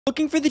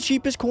Looking for the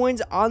cheapest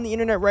coins on the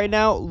internet right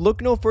now?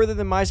 Look no further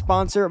than my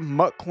sponsor,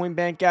 Mutt Coin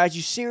Bank, guys.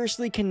 You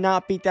seriously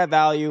cannot beat that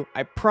value.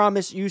 I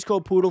promise. Use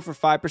code Poodle for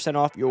 5%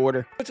 off your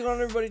order. What's going on,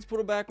 everybody? It's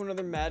Poodle back with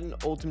another Madden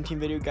Ultimate Team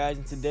video, guys.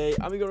 And today,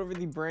 I'm going to go over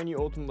the brand new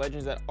Ultimate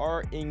Legends that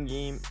are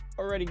in-game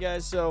already,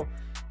 guys. So,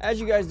 as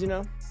you guys do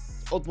know,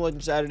 Ultimate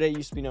Legend Saturday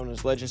used to be known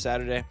as Legend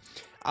Saturday.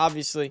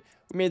 Obviously,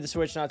 we made the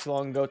switch not too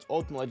long ago. It's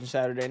Ultimate Legend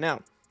Saturday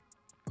now.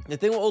 The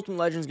thing with Ultimate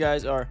Legends,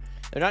 guys, are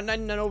they're not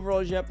 99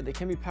 overalls yet, but they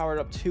can be powered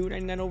up to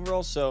 99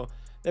 overalls, so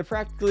they're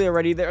practically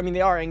already there. I mean, they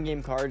are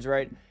in-game cards,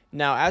 right?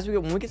 Now,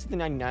 when we get to the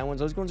 99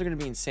 ones, those ones are going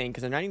to be insane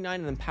because they're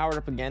 99 and then powered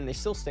up again. They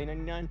still stay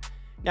 99.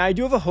 Now, I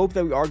do have a hope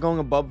that we are going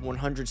above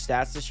 100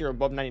 stats this year,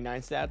 above 99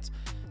 stats.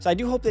 So I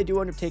do hope they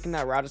do end up taking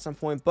that route at some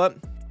point, but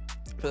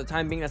for the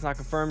time being, that's not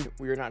confirmed.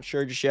 We are not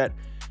sure just yet.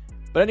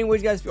 But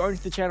anyways, guys, if you are new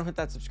to the channel, hit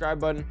that subscribe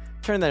button,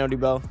 turn that noty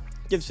bell,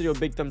 give this video a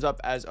big thumbs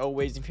up as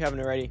always. If you haven't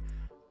already,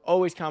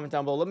 always comment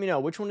down below. Let me know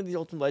which one of these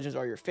Ultimate Legends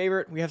are your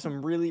favorite. We have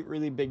some really,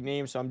 really big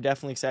names, so I'm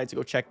definitely excited to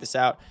go check this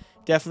out.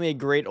 Definitely a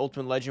great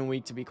Ultimate Legend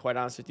week, to be quite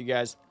honest with you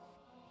guys.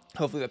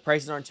 Hopefully the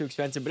prices aren't too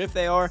expensive, but if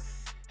they are,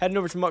 heading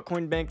over to Mutt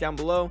Coin Bank down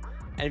below.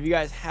 And if you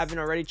guys haven't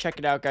already, check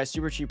it out, guys.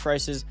 Super cheap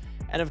prices.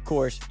 And of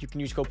course, you can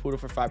use code Poodle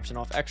for 5%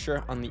 off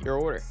extra on your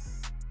order.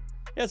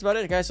 Yeah, that's about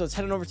it, guys. So let's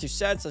head on over to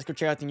sets. Let's go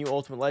check out the new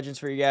Ultimate Legends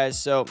for you guys.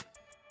 So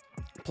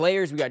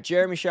players, we got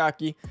Jeremy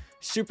Shockey.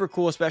 Super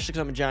cool, especially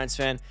because I'm a Giants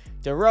fan.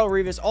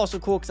 Revis, also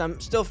cool because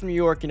I'm still from New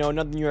York, you know,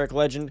 another New York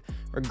legend,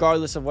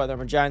 regardless of whether I'm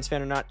a Giants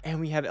fan or not.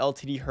 And we have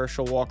Ltd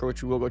Herschel Walker,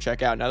 which we will go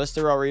check out. Now, this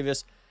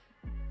Revis,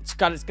 it's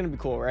going to be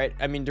cool, right?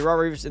 I mean,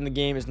 Revis in the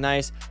game is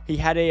nice. He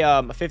had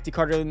a 50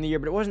 card early in the year,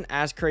 but it wasn't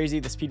as crazy.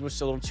 The speed was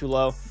still a little too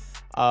low,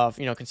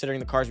 you know,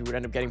 considering the cards we would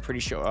end up getting pretty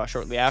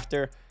shortly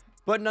after.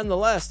 But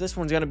nonetheless, this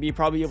one's going to be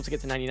probably able to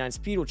get to 99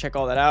 speed. We'll check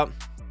all that out.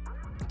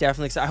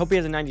 Definitely excited. I hope he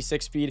has a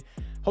 96 speed.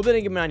 Hope they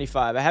didn't give him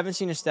 95. I haven't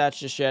seen his stats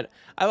just yet.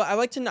 I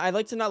like to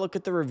not look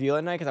at the reveal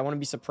at night because I want to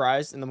be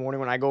surprised in the morning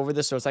when I go over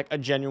this. So it's like a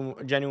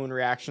genuine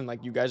reaction,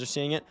 like you guys are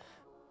seeing it.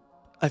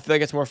 I feel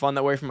like it's more fun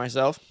that way for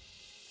myself.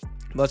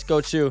 Let's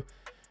go to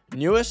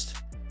newest.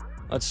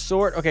 Let's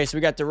sort. Okay, so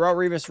we got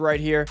Revis right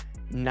here.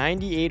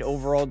 98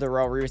 overall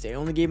Revis. They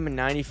only gave him a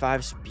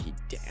 95 speed.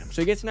 Damn.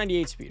 So he gets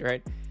 98 speed,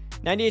 right?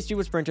 98 speed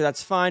with sprinter.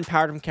 That's fine.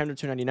 Powered from Chem to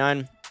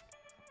 299.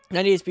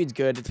 98 speed's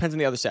good. It depends on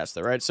the other stats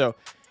though, right? So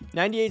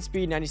 98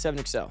 speed, 97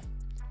 excel,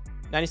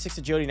 96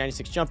 agility,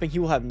 96 jumping. He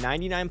will have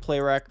 99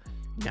 play rec,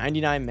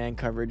 99 man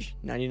coverage,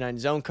 99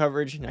 zone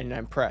coverage,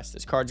 99 press.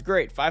 This card's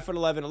great.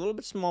 5'11", a little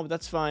bit small, but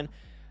that's fine.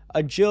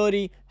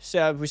 Agility,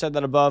 so we said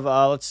that above.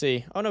 Let's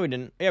see. Oh no, we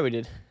didn't. Yeah, we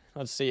did.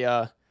 Let's see.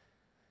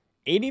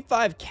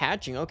 85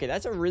 catching. Okay,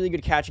 that's a really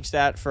good catching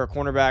stat for a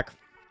cornerback.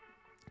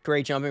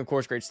 Great jumping, of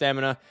course. Great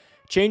stamina.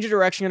 Change of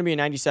direction going to be a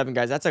 97,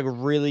 guys. That's a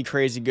really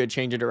crazy good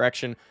change of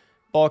direction.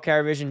 Ball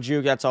carry vision,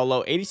 juke, that's all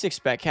low. 86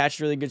 spec catch,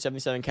 really good.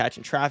 77 catch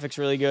and traffic's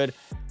really good.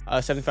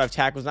 75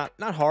 tackles, not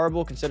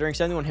horrible considering.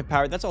 71 hit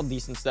power, that's all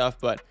decent stuff.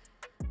 But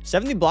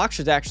 70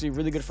 blocks is actually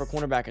really good for a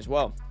cornerback as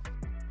well.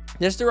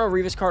 This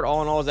Revis card,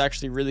 all in all, is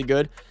actually really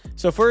good.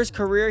 So for his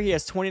career, he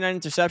has 29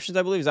 interceptions,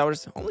 I believe. Is that what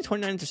it's only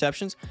 29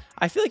 interceptions?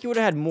 I feel like he would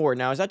have had more.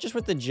 Now, is that just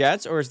with the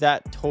Jets or is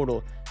that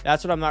total?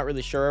 That's what I'm not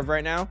really sure of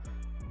right now.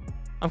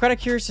 I'm kind of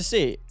curious to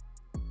see.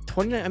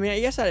 29, I mean, I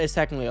guess that is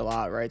technically a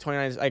lot, right?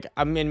 29 is like,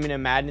 I mean,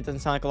 in Madden, it doesn't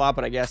sound like a lot,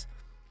 but I guess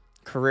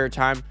career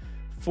time.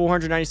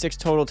 496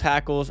 total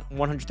tackles,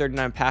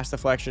 139 pass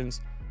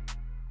deflections.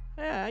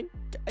 Yeah,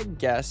 I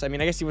guess. I mean,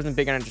 I guess he wasn't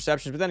big on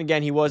interceptions, but then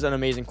again, he was an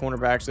amazing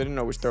cornerback, so they didn't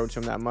always throw to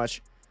him that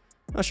much.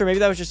 Not sure. Maybe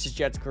that was just his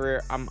Jets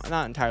career. I'm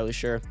not entirely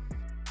sure.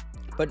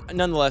 But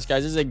nonetheless,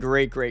 guys, this is a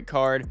great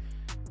card.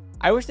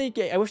 I wish they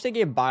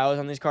gave bios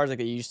on these cards like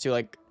they used to,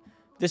 like.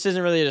 This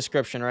isn't really a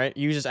description, right?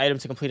 Use this item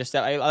to complete a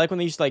step. I like when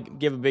they used to like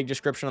give a big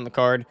description on the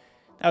card.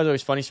 That was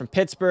always funny. He's from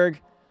Pittsburgh,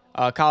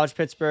 college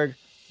Pittsburgh,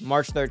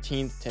 March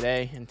 13th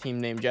today, and team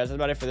name Jets. That's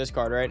about it for this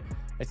card, right?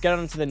 Let's get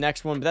on to the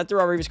next one. But that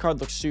Revis card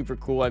looks super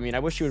cool. I mean, I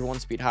wish he was one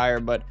speed higher,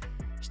 but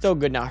still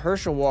good. Now,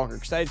 Herschel Walker.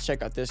 Excited to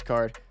check out this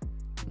card.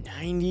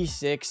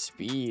 96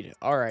 speed.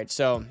 All right,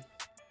 so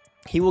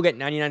he will get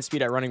 99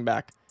 speed at running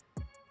back.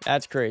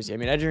 That's crazy. I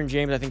mean, Edgerrin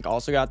James, I think,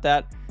 also got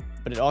that.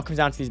 But it all comes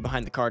down to these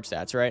behind the card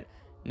stats, right?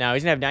 Now,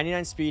 he's going to have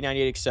 99 speed,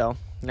 98 excel,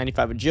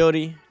 95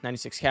 agility,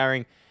 96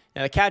 carrying.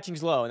 Now, the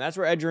catching's low, and that's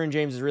where Edgerrin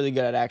James is really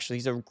good at, actually.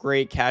 He's a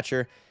great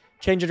catcher.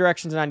 Change of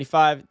direction to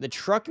 95. The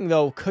trucking,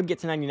 though, could get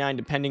to 99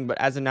 depending, but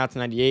as of now, to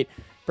 98.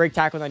 Break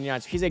tackle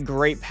 99. So he's a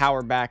great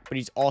power back, but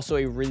he's also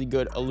a really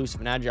good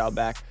elusive and agile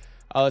back.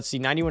 Let's see,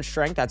 91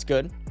 strength, that's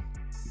good.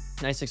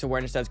 96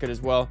 awareness, that's good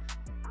as well.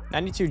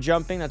 92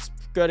 jumping, that's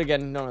good.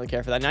 Again, don't really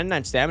care for that.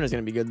 99 stamina is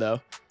going to be good, though.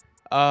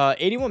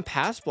 81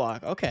 pass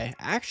block. Okay,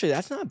 actually,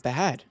 that's not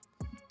bad.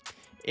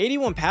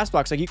 81 pass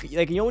blocks, like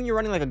you know when you're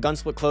running like a gun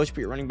split close, but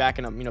you're running back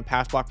in a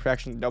pass block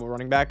protection, double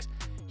running backs.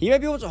 He might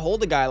be able to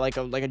hold a guy like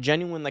a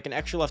genuine like an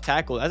extra left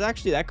tackle.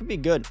 That could be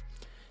good.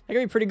 That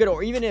could be pretty good.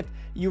 Or even if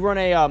you run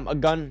a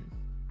gun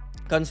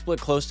split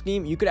close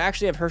scheme, you could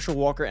actually have Herschel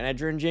Walker and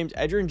Edgerrin James.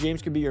 Edgerrin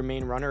James could be your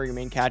main runner or your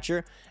main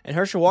catcher, and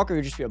Herschel Walker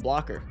could just be a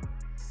blocker.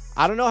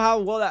 I don't know how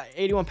well that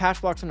 81 pass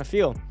block's going to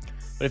feel.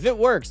 But if it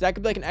works, that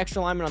could be like an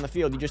extra lineman on the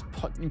field. You just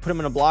put him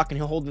in a block, and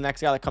he'll hold the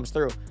next guy that comes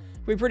through.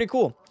 It'd be pretty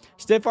cool.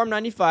 Stiff arm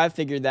 95,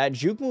 figured that.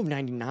 Juke move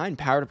 99,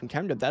 powered up and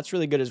chemmed up. That's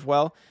really good as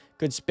well.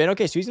 Good spin.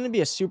 Okay, so he's going to be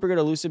a super good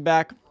elusive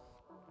back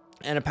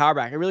and a power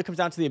back. It really comes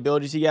down to the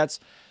abilities he gets.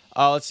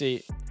 Let's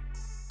see.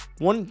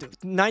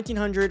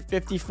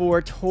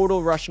 1,954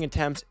 total rushing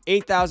attempts,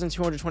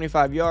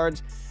 8,225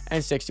 yards,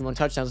 and 61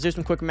 touchdowns. Let's do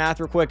some quick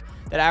math real quick.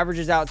 That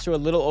averages out to a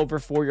little over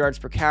 4 yards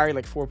per carry,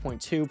 like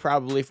 4.2,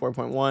 probably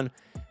 4.1.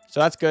 So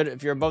that's good.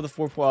 If you're above the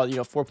 4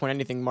 point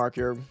anything mark,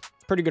 you're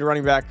pretty good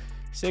running back.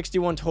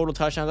 61 total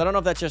touchdowns. I don't know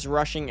if that's just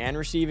rushing and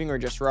receiving or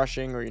just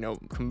rushing or,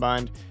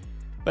 combined.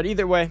 But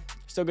either way,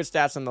 still good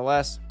stats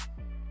nonetheless.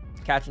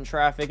 Catching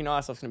traffic and all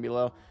that stuff's going to be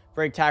low.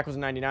 Break tackles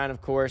 99,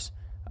 of course.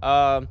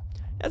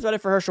 That's about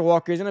it for Herschel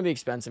Walker. He's going to be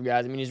expensive,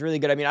 guys. I mean, he's really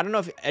good. I mean, I don't know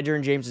if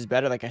Edgerrin James is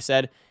better. Like I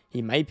said,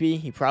 he might be.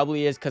 He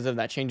probably is because of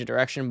that change of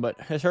direction. But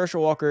his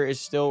Herschel Walker is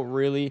still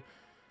really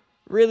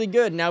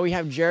good. Now we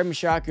have Jeremy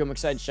Shockey. I'm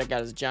excited to check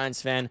out as a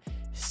Giants fan.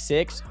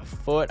 6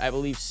 foot, I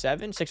believe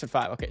 7, 6 foot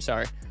 5. Okay,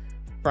 sorry.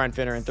 Brian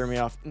Finner and threw me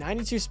off.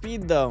 92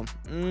 speed though.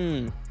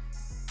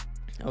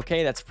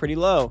 Okay, that's pretty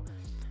low.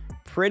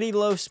 Pretty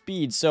low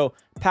speed. So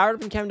powered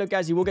up and chemmed up,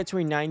 guys, he will get to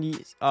a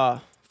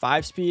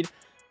 95 speed,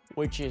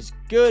 which is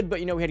good.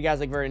 But we had guys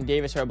like Vernon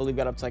Davis, who I believe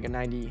got up to like a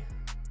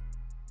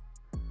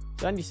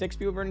 96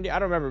 speed with Vernon Davis. I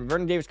don't remember.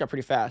 Vernon Davis got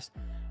pretty fast.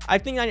 I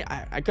think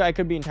I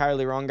could be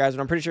entirely wrong, guys,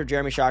 but I'm pretty sure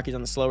Jeremy Shockey's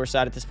on the slower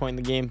side at this point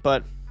in the game,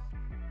 but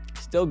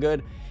still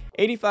good.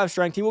 85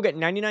 strength. He will get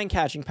 99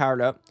 catching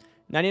powered up,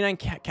 99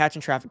 catch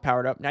and traffic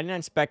powered up,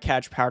 99 spec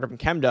catch powered up and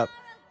chemmed up,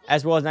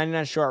 as well as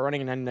 99 short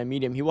running and 99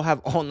 medium. He will have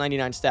all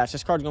 99 stats.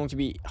 This card's going to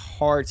be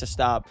hard to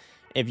stop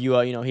if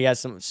he has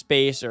some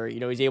space, or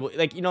he's able,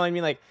 like, what I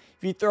mean, like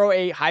if you throw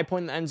a high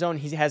point in the end zone,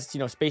 he has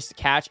space to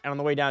catch, and on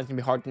the way down it's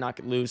gonna be hard to knock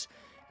it loose.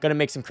 Gonna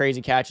make some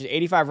crazy catches.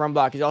 85 run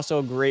block. He's also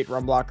a great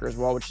run blocker as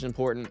well, which is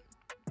important.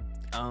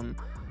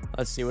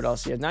 Let's see what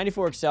else he has.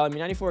 94 excel. I mean,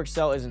 94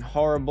 excel isn't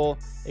horrible.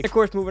 Of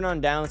course, moving on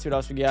down, let's see what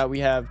else we got. We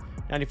have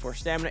 94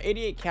 stamina,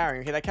 88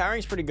 carrying. Okay, that carrying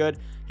is pretty good.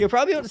 He'll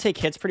probably be able to take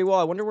hits pretty well.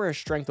 I wonder where his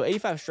strength will.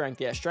 85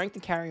 strength. Yeah, strength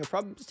and carrying will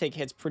probably take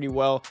hits pretty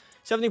well.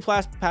 70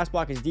 pass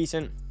block is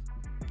decent.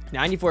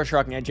 94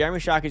 trucking. Yeah, Jeremy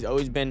Shockey's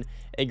always been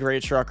a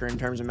great trucker in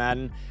terms of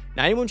Madden.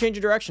 91 change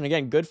of direction.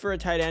 Again, good for a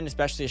tight end,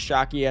 especially a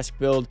Shockey-esque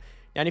build.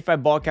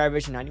 95 ball carry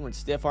vision, 91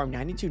 stiff arm,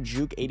 92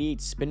 juke, 88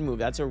 spin move.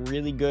 That's a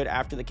really good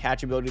after the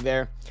catch ability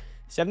there.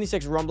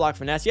 76 run block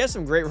finesse. He has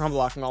some great run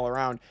blocking all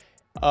around.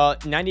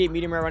 98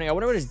 medium route running. I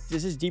wonder what is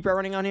this deep route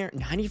running on here.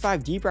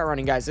 95 deep route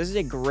running, guys. This is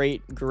a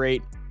great.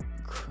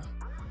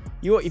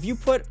 If you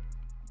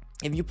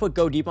put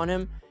go deep on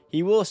him,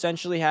 he will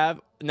essentially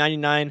have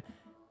 99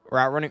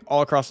 route running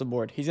all across the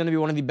board. He's going to be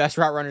one of the best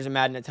route runners in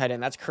Madden at tight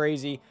end. That's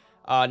crazy.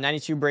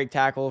 92 break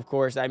tackle, of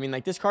course. I mean,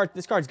 like, this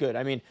card's good.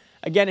 I mean,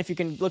 again, if you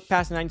can look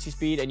past the 92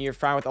 speed and you're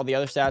fine with all the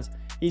other stats,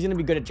 he's going to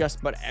be good at just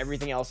about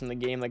everything else in the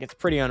game. Like, it's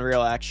pretty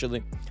unreal,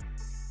 actually.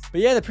 But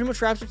yeah, that pretty much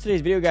wraps up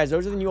today's video, guys.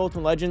 Those are the new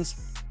Ultimate Legends.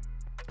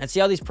 Let's see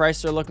how these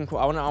prices are looking cool.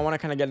 I want to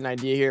kind of get an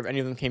idea here if any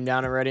of them came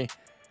down already.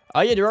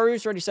 Yeah,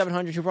 Revis already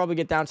 700. He'll probably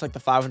get down to like the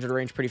 500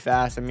 range pretty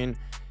fast. I mean,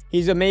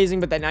 he's amazing,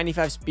 but that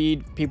 95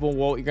 speed, you're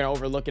going to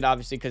overlook it,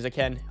 obviously, because,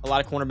 again, a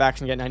lot of cornerbacks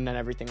can get 99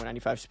 everything with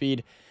 95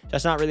 speed.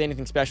 That's not really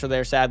anything special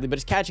there, sadly, but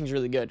his catching is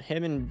really good.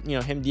 Him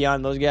and, him,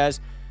 Dion, those guys,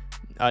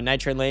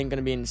 Night Train Lane, going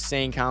to be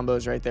insane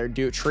combos right there.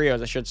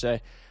 Trios, I should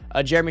say.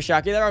 Jeremy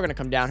Shockey, they're all going to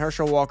come down.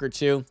 Herschel Walker,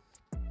 too.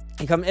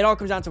 It all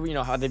comes down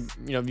to, how they,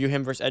 view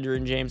him versus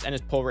Edgerrin James and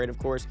his pull rate, of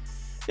course.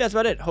 Yeah, that's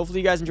about it. Hopefully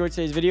you guys enjoyed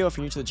today's video. If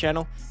you're new to the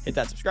channel, hit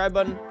that subscribe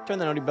button, turn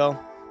the noti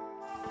bell,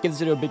 give this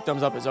video a big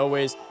thumbs up as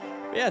always.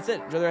 But yeah, that's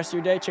it. Enjoy the rest of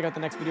your day. Check out the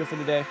next video for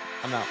the day.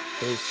 I'm out.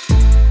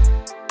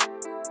 Peace.